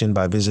information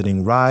by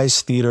visiting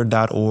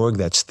risetheater.org.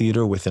 That's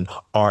theater with an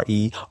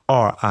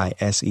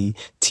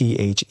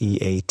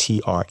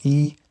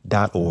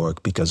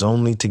RERISETHEATRE.org, because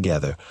only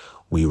together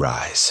we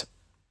rise.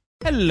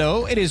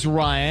 Hello, it is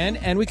Ryan,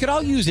 and we could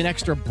all use an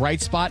extra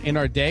bright spot in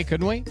our day,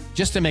 couldn't we?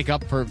 Just to make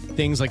up for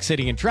things like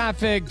sitting in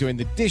traffic, doing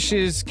the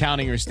dishes,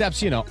 counting your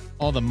steps,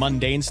 all the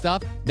mundane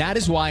stuff. That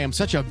is why I'm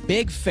such a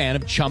big fan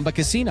of Chumba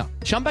Casino.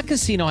 Chumba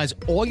Casino has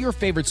all your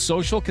favorite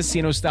social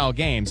casino-style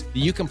games that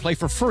you can play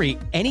for free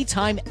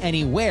anytime,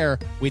 anywhere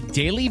with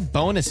daily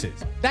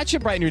bonuses. That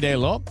should brighten your day a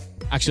little.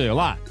 Actually, a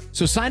lot.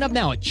 So sign up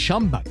now at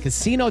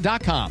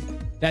ChumbaCasino.com.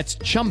 That's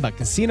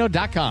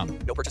ChumbaCasino.com.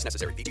 No purchase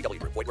necessary.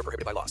 DWTS. Void where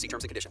prohibited by law. See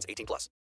terms and conditions. 18+.